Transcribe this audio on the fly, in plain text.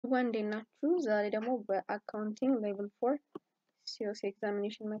everyone እንዴት ናችሁ? ዛሬ ደግሞ በአካውንቲንግ ሌቭል 4 ሲኦሲ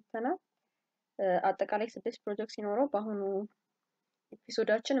ኤግዛሚኔሽን መተናል። አጠቃላይ 6 ፕሮጀክት ሲኖረው በአሁኑ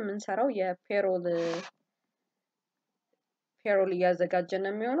ኤፒሶዳችን የምንሰራው የፔሮል እያዘጋጀን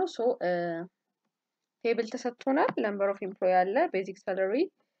ነው የሚሆነው። ቴብል ተሰጥቶናል። ነምበር ኦፍ ኤምፕሎይ አለ፣ ቤዚክ ሳላሪ፣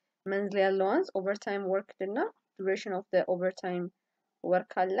 መንዝሊ አላዋንስ፣ ኦቨርታይም ወርክድ እና ዱሬሽን ኦፍ ዘ ኦቨርታይም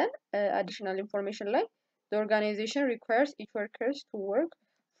ወርክ አለን። አዲሽናል ኢንፎርሜሽን ላይ the organization requires each workers to work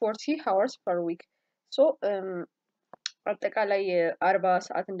 40 hours per week. አጠቃላይ 40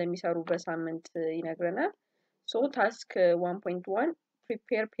 ሰዓት እንደሚሰሩ በሳምንት ይነግረናል። ታስክ 1.1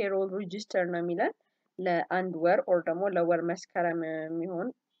 prepare payroll register ነው የሚለን ለአንድ ወር or ደግሞ ለወር መስከረም የሚሆን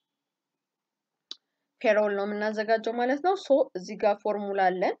ፔሮል ነው የምናዘጋጀው ማለት ነው። እዚህ ጋር ፎርሙላ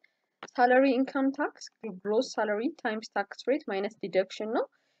አለን። salary income tax gross salary times tax rate minus deduction ነው።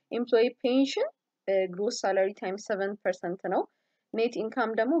 employee pension gross salary times 7% ነው። net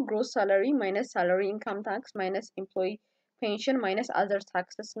income ደግሞ gross salary minus salary income tax minus employee pension minus other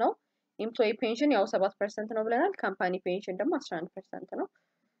taxes ነው። employee pension ያው 7% ነው ብለናል። company pension ደግሞ 11% ነው።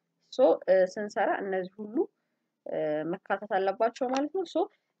 ስንሰራ እነዚህ ሁሉ መካተት አለባቸው ማለት ነው።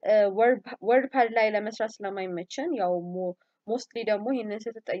 word pad ላይ ለመስራት ስለማይመቸን ያው ሞስትሊ ደግሞ ይሄንን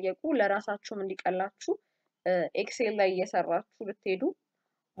ስትጠየቁ ለራሳችሁም እንዲቀላችሁ ኤክሴል ላይ እየሰራችሁ ብትሄዱ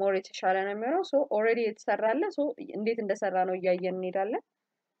ሞር የተሻለ ነው የሚሆነው። ኦሬዲ የተሰራለ እንዴት እንደሰራ ነው እያየን እንሄዳለን።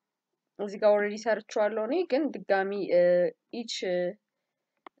 እዚህ ጋር ኦሬዲ ሰርቻለሁ እኔ ግን ድጋሚ ኢች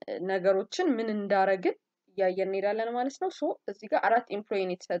ነገሮችን ምን እንዳረግን እያየን እንሄዳለን ማለት ነው። እዚህ ጋር 4 ኤምፕሎይ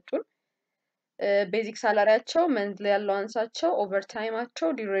ነው የተሰጡን። ቤዚክ ሳላሪያቸው፣ መንዝሊ አላዋንሳቸው፣ ኦቨርታይማቸው፣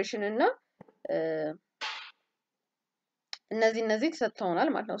 ዱሬሽን እና እነዚህ ተሰጥተውናል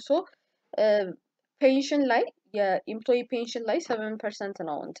ማለት ነው። ፔንሽን ላይ የኤምፕሎይ ፔንሽን ላይ 7%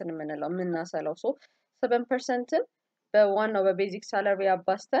 ነው የምናሰለው። 7%ን በዋናው በቤዚክ ሳላሪ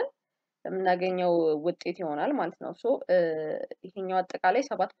አባስተን የምናገኘው ውጤት ይሆናል ማለት ነው። ይሄኛው አጠቃላይ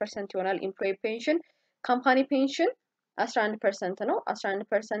 7% ይሆናል። ኤምፕሎይ ፔንሽን፣ ካምፓኒ ፔንሽን 11% ነው።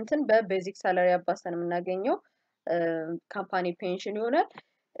 11%ን በቤዚክ ሳላሪ አባስተን የምናገኘው ካምፓኒ ፔንሽን ይሆናል።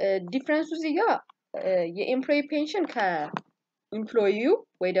 ዲፍረንሱ እዚህ ጋር የኤምፕሎይ ፔንሽን ከኢምፕሎይው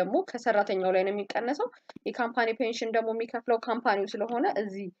ወይ ደግሞ ከሰራተኛው ላይ ነው የሚቀነሰው። የካምፓኒ ፔንሽን ደግሞ የሚከፍለው ካምፓኒው ስለሆነ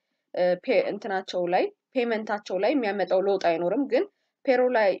እዚህ እንትናቸው ላይ ፔመንታቸው ላይ የሚያመጣው ለውጥ አይኖርም። ግን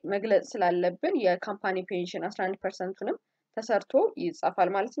ፔሮል ላይ መግለጽ ስላለብን የካምፓኒ ፔንሽን 11%ንም ተሰርቶ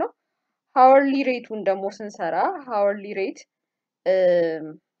ይጻፋል ማለት ነው። ሃወርሊ ሬቱን ደግሞ ስንሰራ ሃወርሊ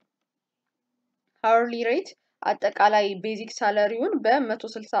ሬት አጠቃላይ ቤዚክ ሳላሪውን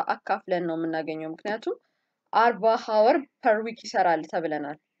በ160 አካፍለን ነው የምናገኘው። ምክንያቱም 40 ሃወር ፐር ዊክ ይሰራል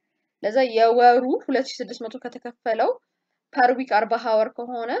ተብለናል። ለዛ የወሩ 2600 ከተከፈለው ፐር ዊክ 40 ሃወር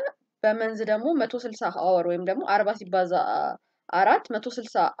ከሆነ በመንዝ ደግሞ 160 ሃወር ወይም ደግሞ 40 ሲባዛ 4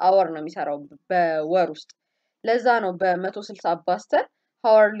 160 ሃወር ነው የሚሰራው በወር ውስጥ። ለዛ ነው በ160 አባስተን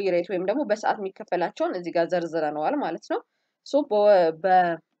ሃወርሊ ሬት ወይም ደግሞ በሰዓት የሚከፈላቸውን እዚህ ጋር ዘርዝረነዋል ማለት ነው።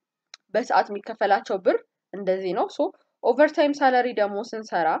 በሰዓት የሚከፈላቸው ብር እንደዚህ ነው። ኦቨርታይም ሳላሪ ደግሞ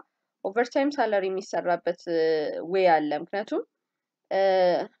ስንሰራ ኦቨርታይም ሳላሪ የሚሰራበት ዌይ አለ። ምክንያቱም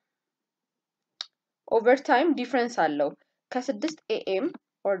ኦቨርታይም ዲፍረንስ አለው። ከ6 AM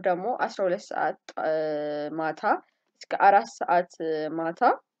or ደግሞ 12 ሰዓት ማታ እስከ 4 ሰዓት ማታ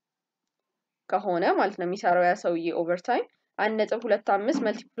ከሆነ ማለት ነው የሚሰራው ያ ሰውዬ ኦቨርታይም 1.25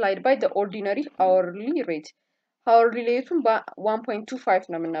 multiplied by the ordinary hourly rate hourly rate-ን በ1.25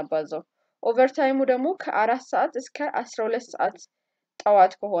 ነው የምናባዛው። ኦቨርታይሙ ደግሞ ከ4 ሰዓት እስከ 12 ሰዓት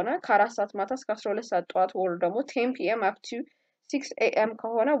ጠዋት ከሆነ ከ4 ሰዓት ማታ እስከ 12 ሰዓት ጠዋት ወር ደግሞ 10 PM up to 6 AM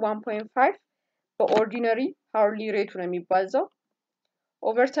ከሆነ 1.5 በኦርዲነሪ ሃውርሊ ሬቱ ነው የሚባዛው።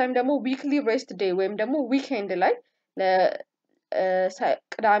 ኦቨርታይም ደግሞ ዊክሊ ሬስት ዴይ ወይም ደግሞ ዊኬንድ ላይ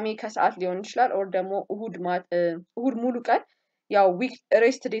ቅዳሜ ከሰዓት ሊሆን ይችላል or ደግሞ እሁድ ሙሉ ቀን ያው ዊክ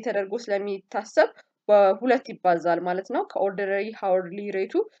ሬስት ዴይ ተደርጎ ስለሚታሰብ በሁለት ይባዛል ማለት ነው። ከኦርዲነሪ ሃውርሊ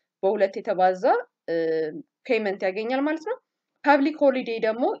ሬቱ በሁለት የተባዛ ፔመንት ያገኛል ማለት ነው። ፐብሊክ ሆሊዴይ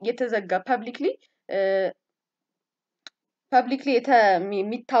ደግሞ የተዘጋ ፐብሊክሊ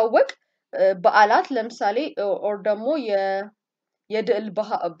የሚታወቅ በዓላት ለምሳሌ or ደግሞ የድል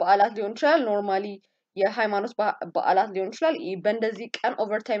በዓላት ሊሆን ይችላል። ኖርማሊ የሃይማኖት በዓላት ሊሆን ይችላል። በእንደዚህ ቀን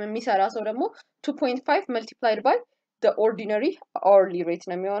ኦቨርታይም የሚሰራ ሰው ደግሞ 2.5 multiplied by the ordinary hourly rate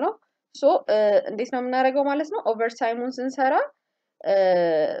ነው የሚሆነው። እንዴት ነው የምናደርገው ማለት ነው? ኦቨርታይሙን ስንሰራ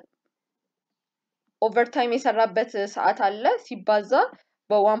ኦቨርታይም የሰራበት ሰዓት አለ ሲባዛ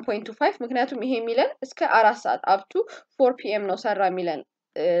በ1.25 ምክንያቱም ይሄ የሚለን እስከ 4 ሰዓት up to 4 PM ነው ሰራ የሚለን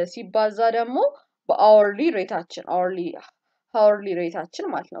ሲባዛ ደግሞ በአወርሊ ሬታችን ሃወርሊ ሬታችን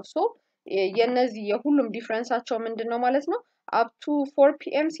ማለት ነው። የነዚህ የሁሉም ዲፍረንሳቸው ምንድነው ማለት ነው? up to 4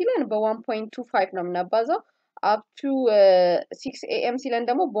 p.m. ሲለን በ1.25 ነው የምናባዛው up to 6 a.m. ሲለን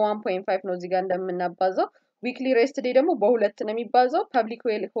ደግሞ በ1.5 ነው እዚህ ጋር እንደምናባዛው weekly rest day ደግሞ በሁለት ነው የሚባዛው public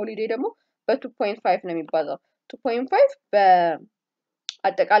holiday ደግሞ በ2.5 ነው የሚባዛው 2.5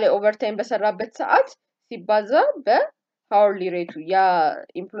 በአጠቃላይ ኦቨርታይም በሰራበት ሰዓት ሲባዛ በhourly rate ያ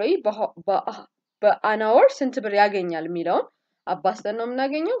ኤምፕሎይ በአን አወር ስንት ብር ያገኛል የሚለውን አባስተን ነው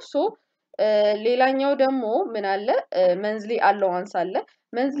የምናገኘው ሶ ሌላኛው ደግሞ ምን አለ መንዝሊ አላዋንስ አለ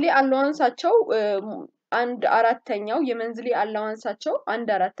መንዝሊ አላዋንሳቸው አንድ አራተኛው የመንዝሊ አላዋንሳቸው አንድ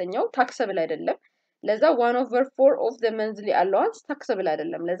አራተኛው ታክሰብል አይደለም ለዛ 1/4 of the monthly allowance taxable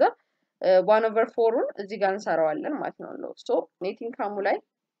አይደለም ለዛ 1/4ን እዚህ ጋር እንሰራዋለን ማለት ነው ሶ ኔት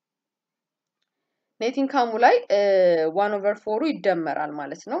ኢንካሙ ላይ 1/4 ይደመራል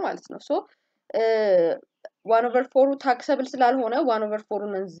ማለት ነው ሶ 1/4 ታክሰብል ስላልሆነ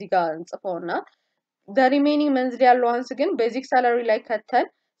 1/4ን እዚህ ጋር እንጽፈውና the remaining monthly allowance ግን basic salary ላይ ከተን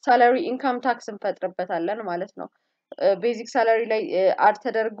salary income tax እንፈጥርበታለን ማለት ነው basic salary ላይ አድ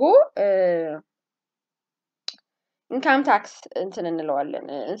ተደርጎ income tax እንትን እንለዋለን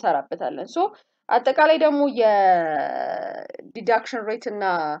እንሰራበታለን ሶ አጠቃላይ ደግሞ የዲዳክሽን ሬት እና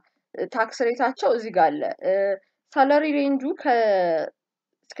ታክስ ሬታቸው እዚህ ጋር አለ ሳላሪ ሬንጁ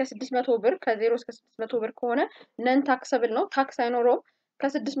እስከ 600 ብር ከ0 እስከ 600 ብር ከሆነ ነን ታክሰብል ነው ታክስ አይኖረውም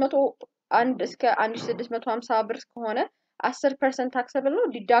ከ601 እስከ 1650 ብር ከሆነ 10% ታክሰብል ነው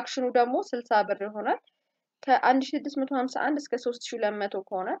ዲዳክሽኑ ደግሞ 60 ብር ይሆናል ከ1651 እስከ 3200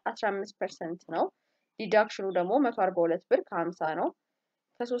 ከሆነ 15% ነው ዲዳክሽኑ ደግሞ 142 ብር ከ50 ነው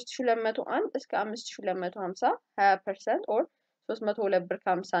ከ3201 እስከ 5250 20% or 302 ብር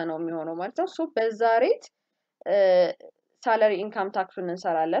ከ50 ነው የሚሆነው ማለት ነው ሶ በዛ ሬት ሳላሪ ኢንካም ታክሱን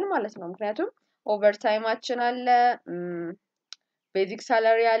እንሰራለን ማለት ነው ምክንያቱም ኦቨርታይማችን አለ ቤዚክ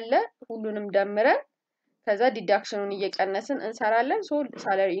ሳላሪ አለ ሁሉንም ደምረን ከዛ ዲዳክሽኑን እየቀነስን እንሰራለን ሶ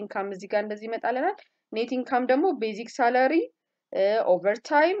ሳላሪ ኢንካም እዚህ ጋር እንደዚህ ይመጣልናል ኔት ኢንካም ደግሞ ቤዚክ ሳላሪ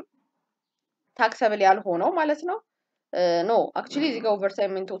ኦቨርታይም ታክሰብል ያልሆነው ማለት ነው ኖ አክቹሊ እዚህ ጋር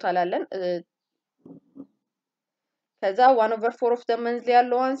ኦቨርታይም ምን ቶታል አለን ከዛ 1/4 of the monthly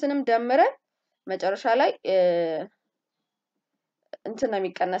allowanceንም ደምረን መጨረሻ ላይ እንትን ነው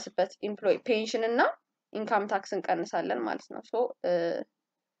የሚቀነስበት ኤምፕሎይ ፔንሽን እና ኢንካም ታክስ እንቀንሳለን ማለት ነው ሶ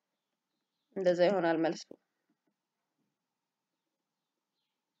እንደዛ ይሆናል መልሱ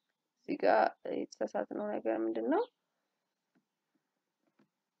እዚህ ጋር የተሳሳተው ነገር ምንድነው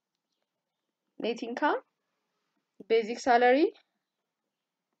ኔት ኢንካም ቤዚክ ሳላሪ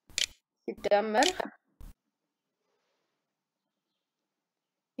ሲደመር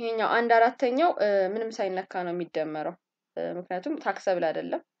ይሄኛው አንድ አራተኛው ምንም ሳይነካ ነው የሚደመረው ምክንያቱም ታክሰብል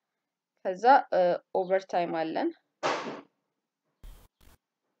አይደለም ከዛ ኦቨርታይም አለን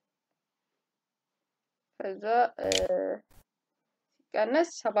ከዛ ሲቀነስ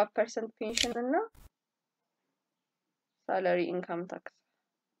 7% ፔንሽን እና ሳላሪ ኢንካም ታክስ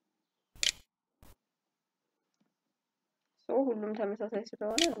ሶ ሁሉም ተመሳሳይ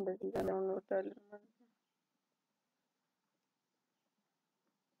ስለሆነ እንደዚህ ነው እንወጣለን ማለት ነው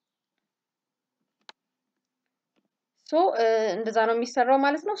ሶ እንደዛ ነው የሚሰራው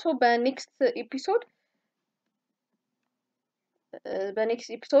ማለት ነው ሶ በኔክስት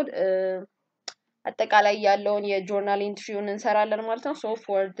ኤፒሶድ አጠቃላይ ያለውን የጆርናል ኢንትሪውን እንሰራለን ማለት ነው ሶ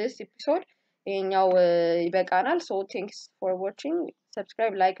for this episode ይሄኛው ይበቃናል ሶ thanks for watching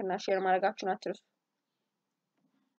subscribe like እና share ማድረጋችሁን አትርሱ